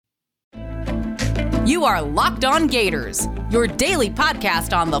You are Locked On Gators, your daily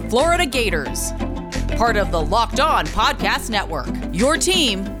podcast on the Florida Gators. Part of the Locked On Podcast Network, your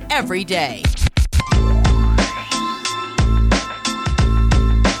team every day.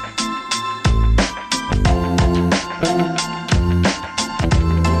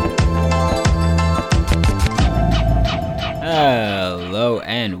 Hello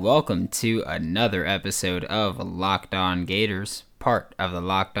and welcome to another episode of Locked On Gators, part of the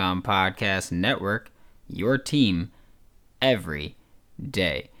Locked On Podcast Network, your team every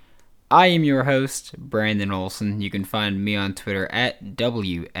day. I am your host, Brandon Olson. You can find me on Twitter at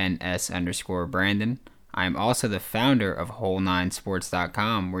WNS_Brandon. I'm also the founder of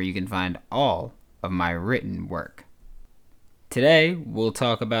Whole9Sports.com, where you can find all of my written work. Today, we'll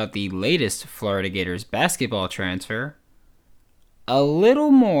talk about the latest Florida Gators basketball transfer, a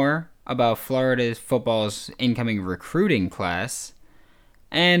little more about Florida football's incoming recruiting class,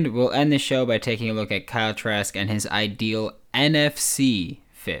 and we'll end the show by taking a look at Kyle Trask and his ideal NFC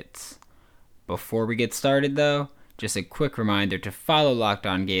fits. Before we get started, though, just a quick reminder to follow Locked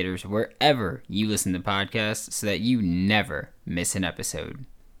On Gators wherever you listen to podcasts so that you never miss an episode.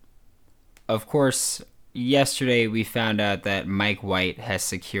 Of course, yesterday we found out that Mike White has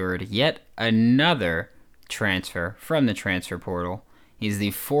secured yet another transfer from the transfer portal. He's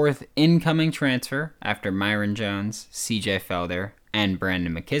the fourth incoming transfer after Myron Jones, CJ Felder, and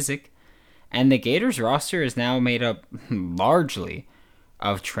Brandon McKissick, and the Gators roster is now made up largely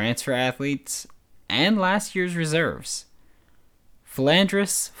of transfer athletes and last year's reserves.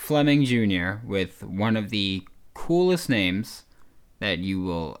 Philandris Fleming Jr., with one of the coolest names that you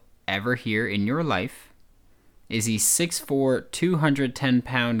will ever hear in your life, is the 6'4",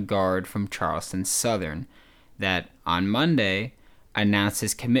 210-pound guard from Charleston Southern that on Monday announced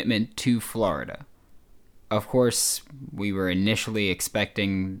his commitment to Florida. Of course, we were initially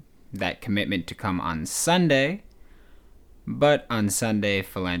expecting that commitment to come on Sunday, but on Sunday,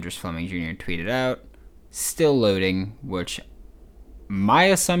 Philandris Fleming Jr. tweeted out, "Still loading," which my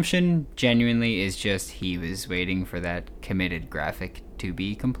assumption genuinely is just he was waiting for that committed graphic to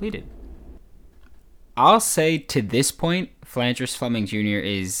be completed. I'll say to this point, Philandris Fleming Jr.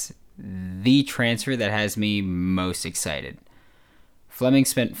 is the transfer that has me most excited. Fleming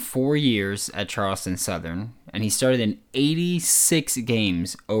spent 4 years at Charleston Southern, and he started in 86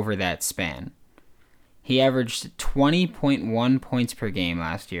 games over that span. He averaged 20.1 points per game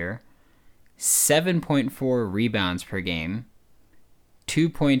last year, 7.4 rebounds per game,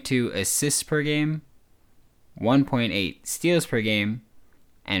 2.2 assists per game, 1.8 steals per game,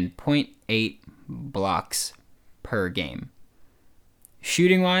 and 0.8 blocks per game.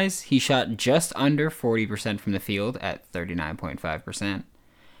 Shooting-wise, he shot just under 40% from the field at 39.5%,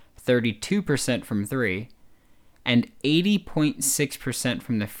 32% from three, and 80.6%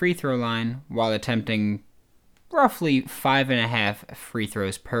 from the free throw line while attempting roughly 5.5 free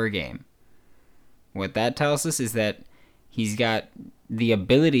throws per game. What that tells us is that he's got the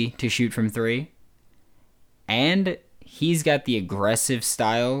ability to shoot from three, and he's got the aggressive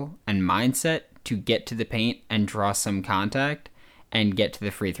style and mindset to get to the paint and draw some contact and get to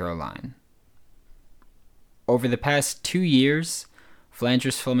the free throw line. Over the past 2 years,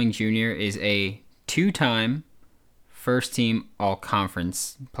 Philandris Fleming Jr. is a 2-time first-team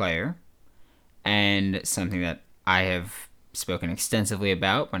all-conference player, and something that I have spoken extensively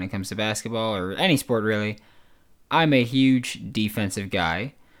about when it comes to basketball, or any sport really. I'm a huge defensive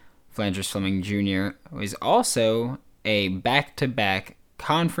guy. Philandris Fleming Jr. is also a back-to-back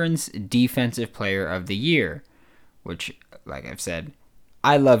Conference Defensive Player of the Year, which, like I've said,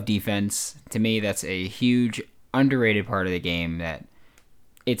 I love defense. To me, that's a huge, underrated part of the game that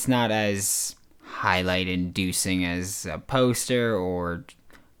it's not as highlight-inducing as a poster or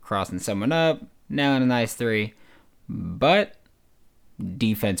crossing someone up, nailing a nice three, but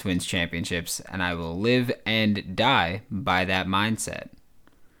defense wins championships, and I will live and die by that mindset.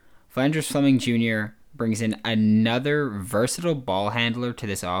 Philandris Fleming Jr. brings in another versatile ball handler to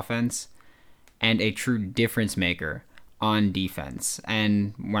this offense and a true difference maker on defense.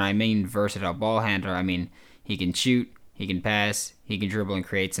 And when I mean versatile ball handler, I mean he can shoot, he can pass, he can dribble and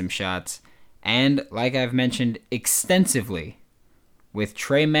create some shots. And like I've mentioned extensively, with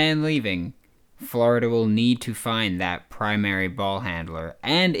Tre Mann leaving, Florida will need to find that primary ball handler.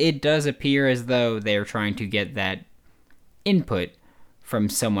 And it does appear as though they're trying to get that input from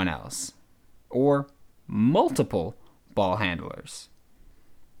someone else, or multiple ball handlers.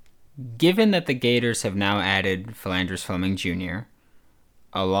 Given that the Gators have now added Philandris Fleming Jr.,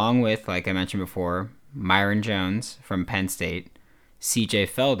 along with, like I mentioned before, Myron Jones from Penn State, CJ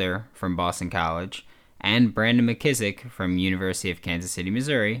Felder from Boston College, and Brandon McKissick from University of Kansas City,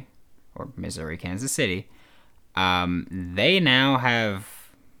 Missouri, or Missouri, Kansas City, they now have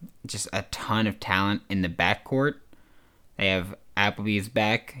just a ton of talent in the backcourt. They have Appleby's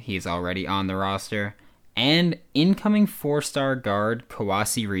back. He's already on the roster. And incoming 4-star guard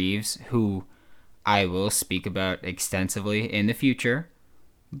Kawasi Reeves, who I will speak about extensively in the future.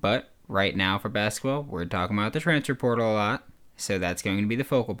 But right now for basketball, we're talking about the transfer portal a lot. So that's going to be the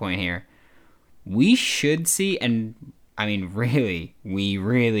focal point here. We should see, and I mean really, we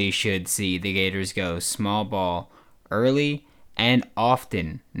really should see the Gators go small ball early and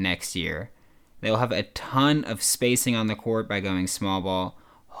often next year. They'll have a ton of spacing on the court by going small ball.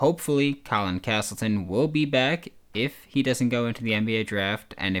 Hopefully, Colin Castleton will be back if he doesn't go into the NBA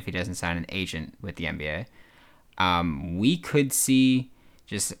draft and if he doesn't sign an agent with the NBA. We could see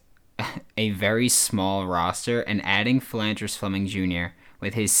just a very small roster, and adding Philanthrus Fleming Jr.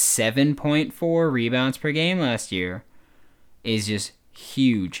 with his 7.4 rebounds per game last year is just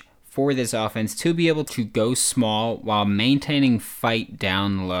huge for this offense to be able to go small while maintaining fight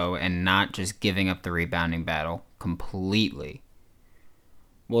down low and not just giving up the rebounding battle completely.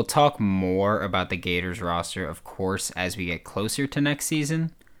 We'll talk more about the Gators roster, of course, as we get closer to next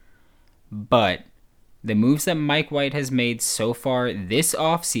season, but the moves that Mike White has made so far this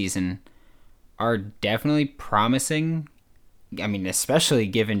offseason are definitely promising. I mean, especially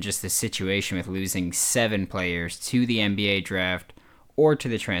given just the situation with losing 7 players to the NBA draft or to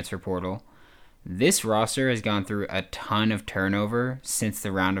the transfer portal. This roster has gone through a ton of turnover since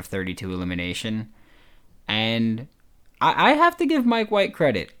the round of 32 elimination. And I have to give Mike White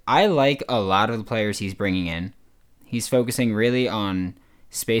credit. I like a lot of the players he's bringing in. He's focusing really on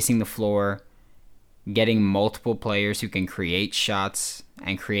spacing the floor, getting multiple players who can create shots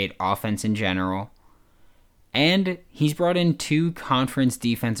and create offense in general. And he's brought in 2 Conference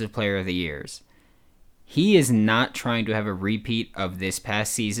Defensive Player of the Years. He is not trying to have a repeat of this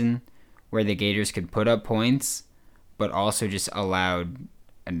past season where the Gators could put up points, but also just allowed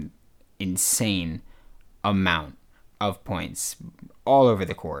an insane amount of points all over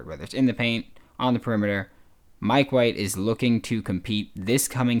the court, whether it's in the paint, on the perimeter. Mike White is looking to compete this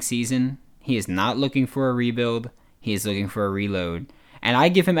coming season. He is not looking for a rebuild. He is looking for a reload. And I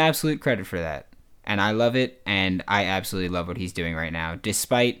give him absolute credit for that. And I love it, and I absolutely love what he's doing right now,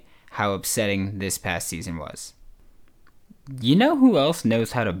 despite how upsetting this past season was. You know who else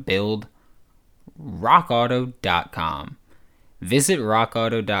knows how to build? RockAuto.com. Visit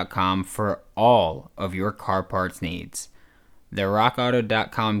RockAuto.com for all of your car parts needs. The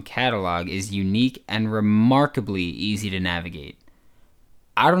RockAuto.com catalog is unique and remarkably easy to navigate.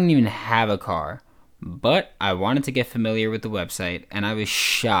 I don't even have a car, but I wanted to get familiar with the website, and I was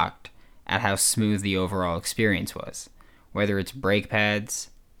shocked at how smooth the overall experience was. Whether it's brake pads,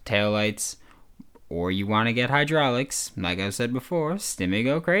 taillights, or you want to get hydraulics, like I've said before, stimmy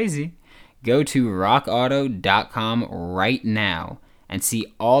go crazy. Go to rockauto.com right now and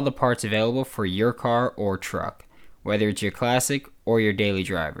see all the parts available for your car or truck, whether it's your classic or your daily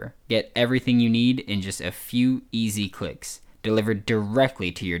driver. Get everything you need in just a few easy clicks, delivered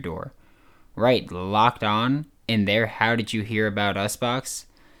directly to your door. Write Locked On in their How Did You Hear About Us box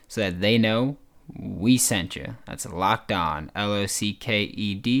so that they know we sent you. That's Locked On,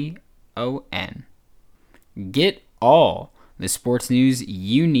 LOCKEDON. Get all the sports news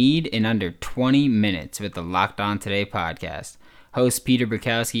you need in under 20 minutes with the Locked On Today podcast. Host Peter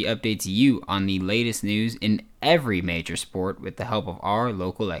Bukowski updates you on the latest news in every major sport with the help of our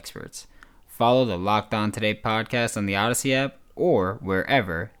local experts. Follow the Locked On Today podcast on the Odyssey app or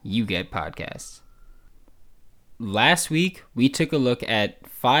wherever you get podcasts. Last week, we took a look at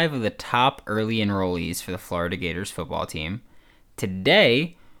 5 of the top early enrollees for the Florida Gators football team.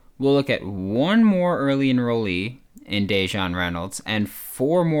 Today, we'll look at 1 more early enrollee in Dejon Reynolds and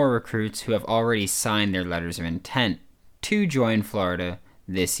 4 more recruits who have already signed their letters of intent to join Florida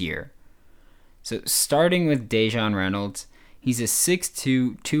this year. So starting with Dejon Reynolds, he's a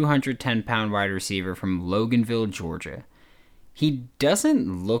 6'2", 210-pound wide receiver from Loganville, Georgia. He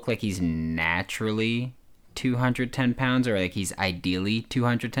doesn't look like he's naturally 210 pounds or like he's ideally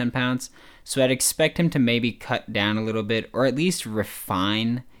 210 pounds, so I'd expect him to maybe cut down a little bit or at least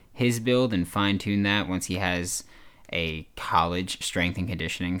refine his build and fine-tune that once he has a college strength and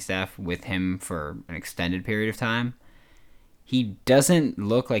conditioning staff with him for an extended period of time. He doesn't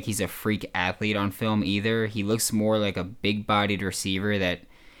look like he's a freak athlete on film either. He looks more like a big-bodied receiver that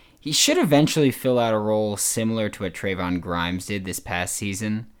he should eventually fill out a role similar to what Trayvon Grimes did this past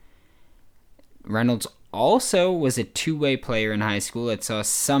season. Reynolds also was a two-way player in high school that saw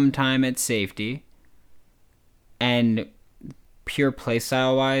some time at safety. And pure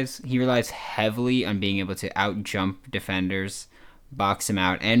playstyle-wise, he relies heavily on being able to out-jump defenders, box him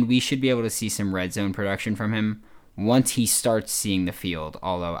out, and we should be able to see some red zone production from him once he starts seeing the field,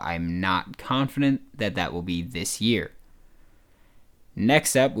 although I'm not confident that that will be this year.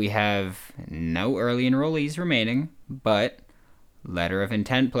 Next up, we have no early enrollees remaining, but letter of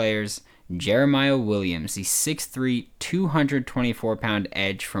intent players. Jeremiah Williams, the 6'3", 224-pound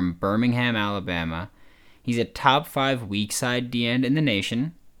edge from Birmingham, Alabama. He's a top 5 weak side D-end in the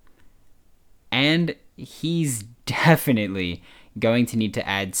nation, and he's definitely going to need to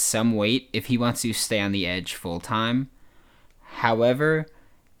add some weight if he wants to stay on the edge full time. However,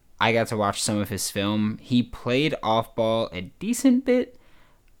 I got to watch some of his film. He played off ball a decent bit.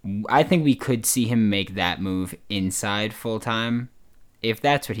 I think we could see him make that move inside full time if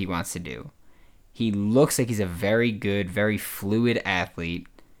that's what he wants to do. He looks like he's a very good, very fluid athlete.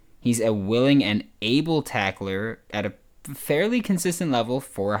 He's a willing and able tackler at a fairly consistent level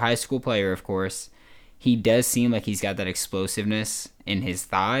for a high school player, of course. He does seem like he's got that explosiveness in his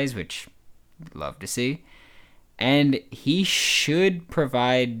thighs, which I'd love to see. And he should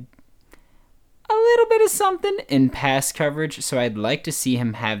provide a little bit of something in pass coverage, so I'd like to see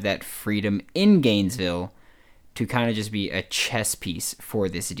him have that freedom in Gainesville to kind of just be a chess piece for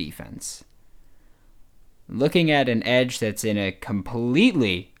this defense. Looking at an edge that's in a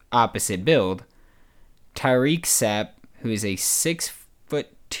completely opposite build, Tyreek Sapp, who is a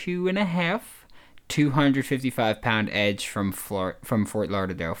 6'2.5", 255-pound edge from Fort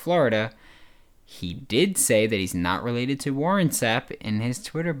Lauderdale, Florida. He did say that he's not related to Warren Sapp in his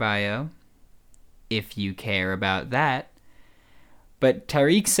Twitter bio, if you care about that. But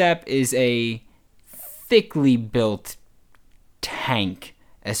Tyreek Sapp is a thickly built tank,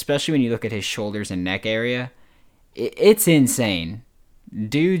 especially when you look at his shoulders and neck area. It's insane.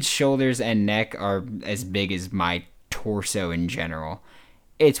 Dude's shoulders and neck are as big as my torso in general.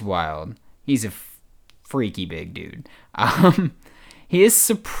 It's wild. He's a freaky big dude. He is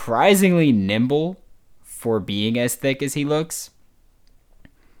surprisingly nimble for being as thick as he looks.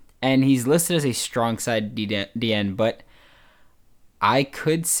 And he's listed as a strong side DN, but I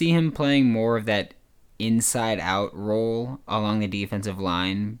could see him playing more of that inside-out role along the defensive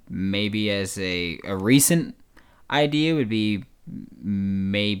line. Maybe as a recent idea would be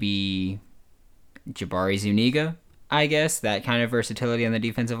maybe Jabari Zuniga, I guess. That kind of versatility on the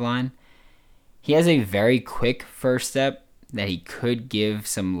defensive line. He has a very quick first step that he could give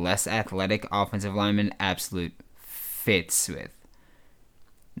some less athletic offensive linemen absolute fits with.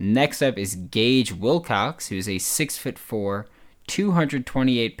 Next up is Gage Wilcox, who is a 6'4",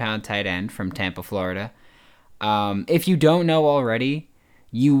 228-pound tight end from Tampa, Florida. If you don't know already,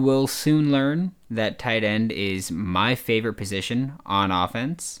 you will soon learn that tight end is my favorite position on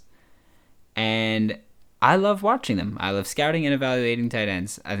offense. And I love watching them. I love scouting and evaluating tight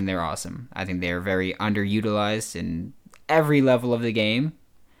ends. I think they're awesome. I think they are very underutilized in every level of the game.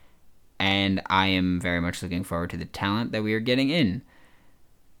 And I am very much looking forward to the talent that we are getting in.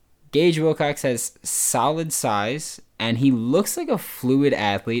 Gage Wilcox has solid size, and he looks like a fluid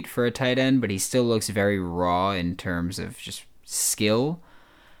athlete for a tight end, but he still looks very raw in terms of just skill.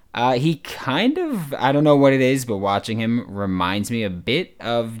 He kind of, I don't know what it is, but watching him reminds me a bit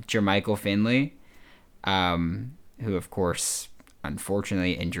of Jermichael Finley, who, of course,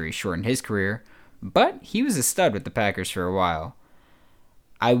 unfortunately, injury shortened his career, but he was a stud with the Packers for a while.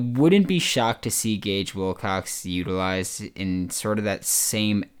 I wouldn't be shocked to see Gage Wilcox utilized in sort of that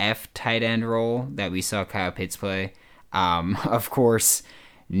same F tight end role that we saw Kyle Pitts play. Of course,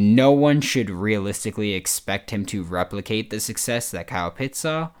 no one should realistically expect him to replicate the success that Kyle Pitts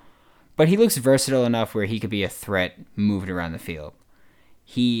saw, but he looks versatile enough where he could be a threat moving around the field.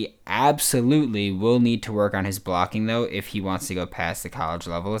 He absolutely will need to work on his blocking, though, if he wants to go past the college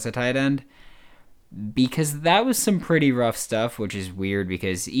level as a tight end, because that was some pretty rough stuff, which is weird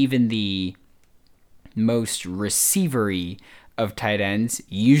because even the most receivery of tight ends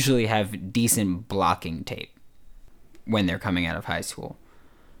usually have decent blocking tape when they're coming out of high school.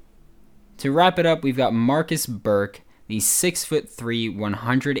 To wrap it up, we've got Marcus Burke, the 6'3",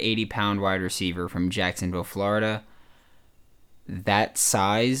 180-pound wide receiver from Jacksonville, Florida. That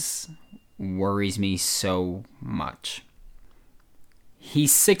size worries me so much.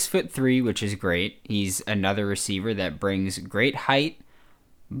 He's 6'3", which is great. He's another receiver that brings great height,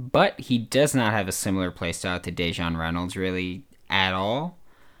 but he does not have a similar playstyle to Dejon Reynolds really at all.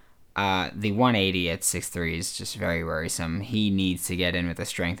 The 180 at 6'3" is just very worrisome. He needs to get in with the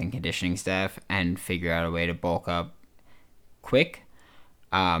strength and conditioning staff and figure out a way to bulk up quick.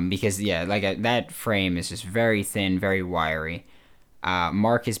 Because, that frame is just very thin, very wiry.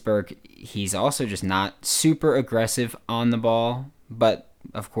 Marcus Burke, he's also just not super aggressive on the ball, but,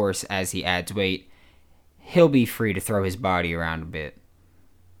 of course, as he adds weight, he'll be free to throw his body around a bit.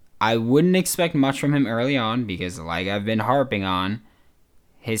 I wouldn't expect much from him early on because, like I've been harping on,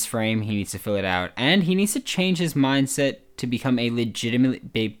 his frame, he needs to fill it out, and he needs to change his mindset to become a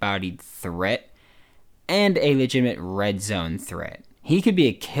legitimate big-bodied threat and a legitimate red zone threat. He could be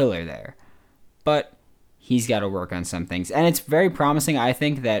a killer there, but he's got to work on some things. And it's very promising, I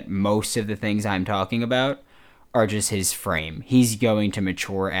think, that most of the things I'm talking about are just his frame. He's going to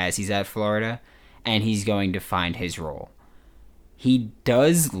mature as he's at Florida, and he's going to find his role. He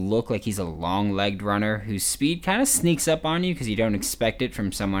does look like he's a long-legged runner whose speed kind of sneaks up on you because you don't expect it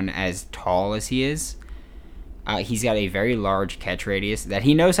from someone as tall as he is. He's got a very large catch radius that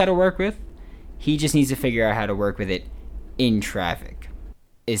he knows how to work with. He just needs to figure out how to work with it in traffic,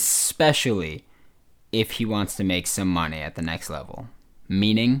 especially if he wants to make some money at the next level,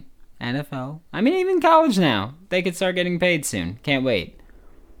 meaning NFL. I mean, even college now. They could start getting paid soon. Can't wait.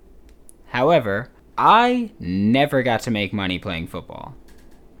 However, I never got to make money playing football,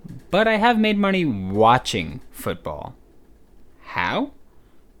 but I have made money watching football. How?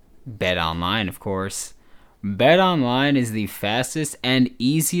 BetOnline, of course. BetOnline is the fastest and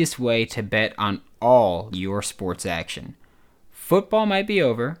easiest way to bet on all your sports action. Football might be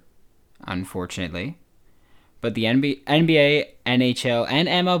over, unfortunately, but the NBA, NHL, and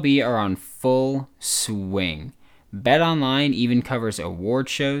MLB are on full swing. BetOnline even covers award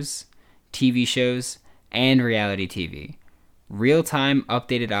shows, TV shows, and reality TV. Real-time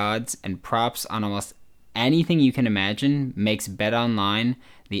updated odds and props on almost anything you can imagine makes BetOnline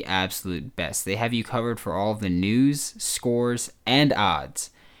the absolute best. They have you covered for all of the news, scores, and odds.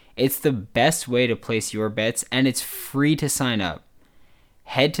 It's the best way to place your bets, and it's free to sign up.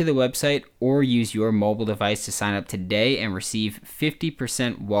 Head to the website or use your mobile device to sign up today and receive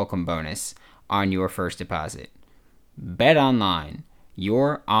 50% welcome bonus on your first deposit. BetOnline,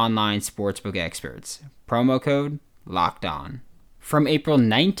 your online sportsbook experts. Promo code LOCKEDON. From April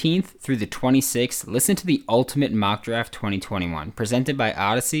 19th through the 26th, listen to the Ultimate Mock Draft 2021, presented by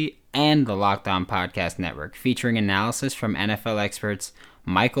Odyssey and the Locked On Podcast Network, featuring analysis from NFL experts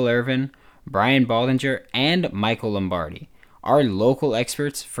Michael Irvin, Brian Baldinger, and Michael Lombardi. Our local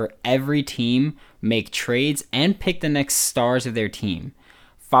experts for every team make trades and pick the next stars of their team.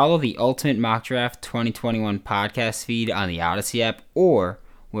 Follow the Ultimate Mock Draft 2021 podcast feed on the Odyssey app or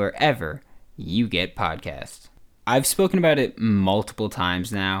wherever you get podcasts. I've spoken about it multiple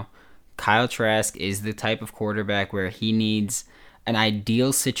times now. Kyle Trask is the type of quarterback where he needs an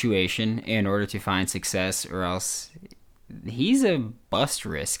ideal situation in order to find success, or else he's a bust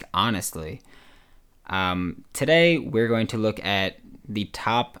risk, honestly. Today, we're going to look at the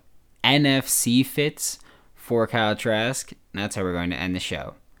top NFC fits for Kyle Trask. That's how we're going to end the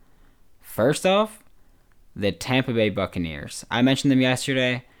show. First off, the Tampa Bay Buccaneers. I mentioned them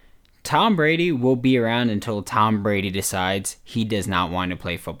yesterday. Tom Brady will be around until Tom Brady decides he does not want to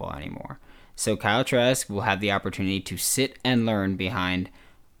play football anymore. So Kyle Trask will have the opportunity to sit and learn behind,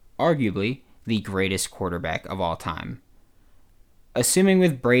 arguably, the greatest quarterback of all time. Assuming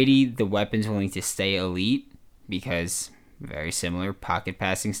with Brady, the weapons will need to stay elite, because very similar pocket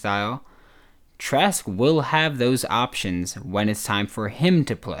passing style, Trask will have those options when it's time for him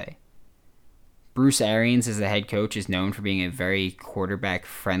to play. Bruce Arians, as the head coach, is known for being a very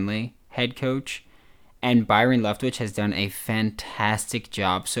quarterback-friendly head coach, and Byron Leftwich has done a fantastic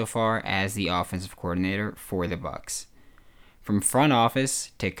job so far as the offensive coordinator for the Bucs. From front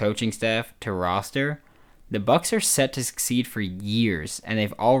office to coaching staff to roster, the Bucs are set to succeed for years, and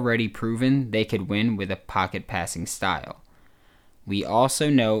they've already proven they could win with a pocket passing style. We also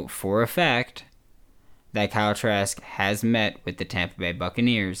know for a fact that Kyle Trask has met with the Tampa Bay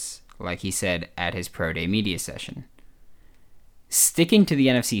Buccaneers, like he said at his Pro Day media session. Sticking to the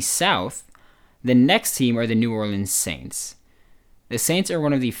NFC South, the next team are the New Orleans Saints. The Saints are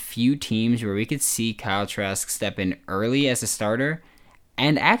one of the few teams where we could see Kyle Trask step in early as a starter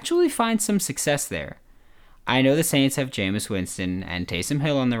and actually find some success there. I know the Saints have Jameis Winston and Taysom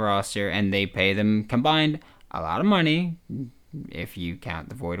Hill on the roster, and they pay them combined a lot of money, if you count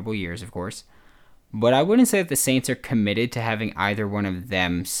the voidable years, of course. But I wouldn't say that the Saints are committed to having either one of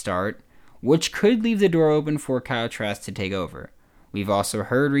them start, which could leave the door open for Kyle Trask to take over. We've also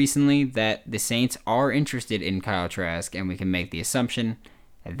heard recently that the Saints are interested in Kyle Trask, and we can make the assumption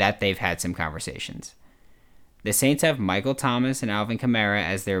that they've had some conversations. The Saints have Michael Thomas and Alvin Kamara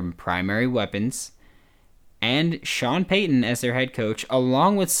as their primary weapons, and Sean Payton as their head coach,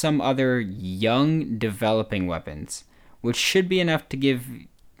 along with some other young, developing weapons, which should be enough to give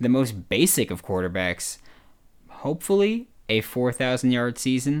the most basic of quarterbacks, hopefully, a 4,000-yard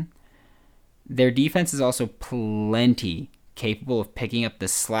season. Their defense is also plenty capable of picking up the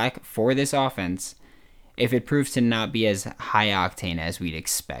slack for this offense if it proves to not be as high octane as we'd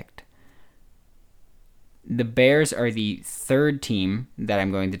expect. The Bears are the third team that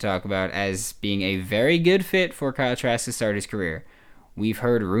I'm going to talk about as being a very good fit for Kyle Trask to start his career. We've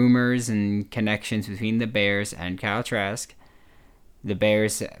heard rumors and connections between the Bears and Kyle Trask. The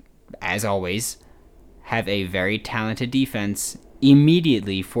Bears, as always, have a very talented defense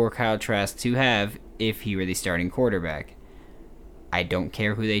immediately for Kyle Trask to have if he were the starting quarterback. I don't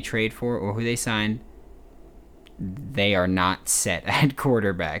care who they trade for or who they signed. They are not set at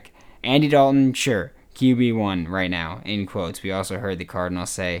quarterback. Andy Dalton, sure, QB1 right now, in quotes. We also heard the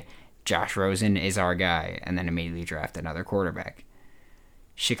Cardinals say, Josh Rosen is our guy, and then immediately draft another quarterback.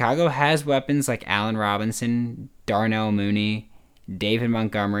 Chicago has weapons like Allen Robinson, Darnell Mooney, David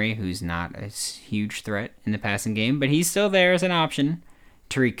Montgomery, who's not a huge threat in the passing game, but he's still there as an option.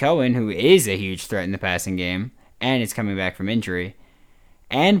 Tariq Cohen, who is a huge threat in the passing game, and is coming back from injury.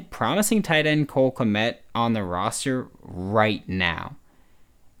 And promising tight end Cole Kmet on the roster right now.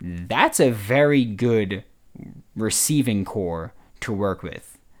 That's a very good receiving core to work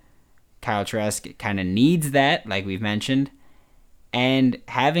with. Kyle Trask kind of needs that, like we've mentioned. And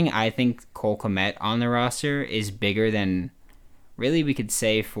having, I think, Cole Kmet on the roster is bigger than, really, we could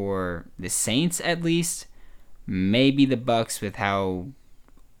say for the Saints at least. Maybe the Bucks with how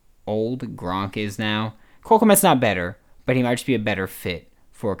old Gronk is now. Cole Kmet's not better, but he might just be a better fit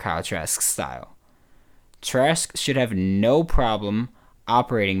for Kyle Trask's style. Trask should have no problem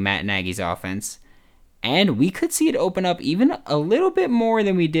operating Matt Nagy's offense, and we could see it open up even a little bit more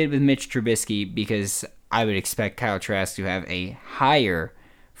than we did with Mitch Trubisky, because I would expect Kyle Trask to have a higher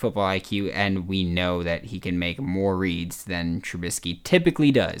football IQ, and we know that he can make more reads than Trubisky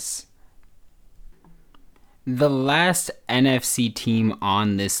typically does. The last NFC team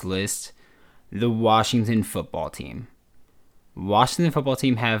on this list, the Washington football team. Washington football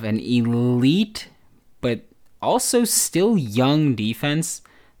team have an elite, but also still young defense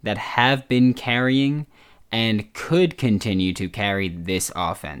that have been carrying and could continue to carry this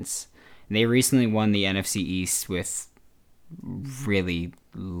offense. They recently won the NFC East with really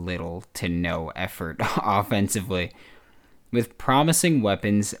little to no effort offensively. With promising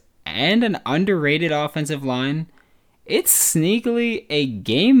weapons and an underrated offensive line, it's sneakily a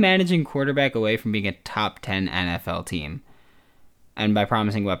game-managing quarterback away from being a top 10 NFL team. And by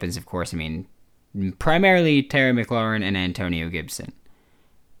promising weapons, of course, I mean primarily Terry McLaurin and Antonio Gibson.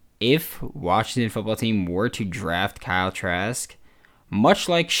 If Washington football team were to draft Kyle Trask, much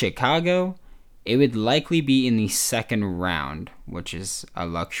like Chicago, it would likely be in the second round, which is a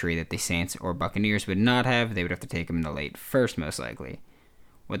luxury that the Saints or Buccaneers would not have. They would have to take him in the late first, most likely.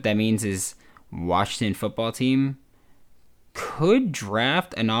 What that means is Washington football team could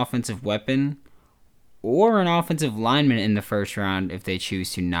draft an offensive weapon or an offensive lineman in the first round if they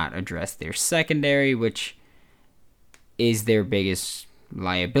choose to not address their secondary, which is their biggest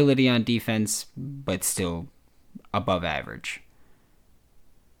liability on defense, but still above average.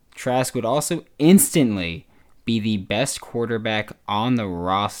 Trask would also instantly be the best quarterback on the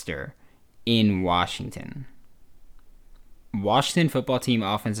roster in Washington. Washington football team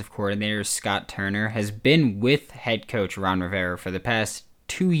offensive coordinator Scott Turner has been with head coach Ron Rivera for the past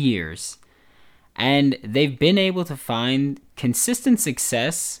 2 years, and they've been able to find consistent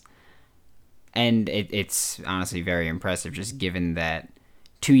success, and it's honestly very impressive just given that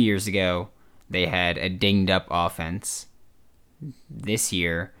 2 years ago they had a dinged-up offense. This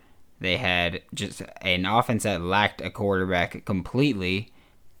year they had just an offense that lacked a quarterback completely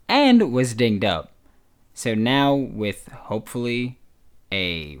and was dinged up. So now with hopefully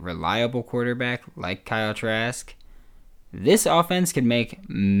a reliable quarterback like Kyle Trask, this offense can make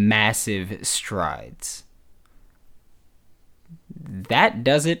massive strides. That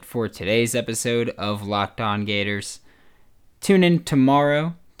does it for today's episode of Locked On Gators. Tune in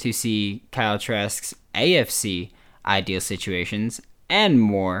tomorrow to see Kyle Trask's AFC ideal situations and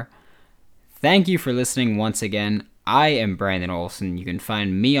more. Thank you for listening once again. I am Brandon Olson. You can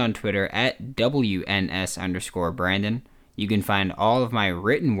find me on Twitter at WNS_Brandon. You can find all of my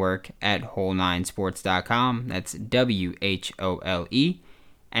written work at whole9sports.com. That's WHOLENINE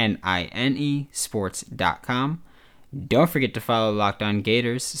sports.com. Don't forget to follow Locked On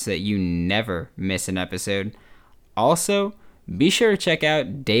Gators so that you never miss an episode. Also, be sure to check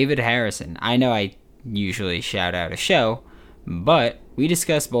out David Harrison. I know I usually shout out a show, but we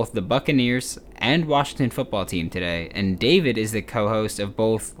discuss both the Buccaneers and Washington football team today, and David is the co-host of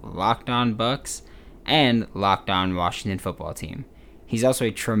both Locked On Bucks and Locked On Washington football team. He's also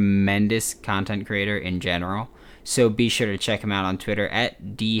a tremendous content creator in general, so be sure to check him out on Twitter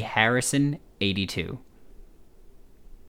at DHarrison82.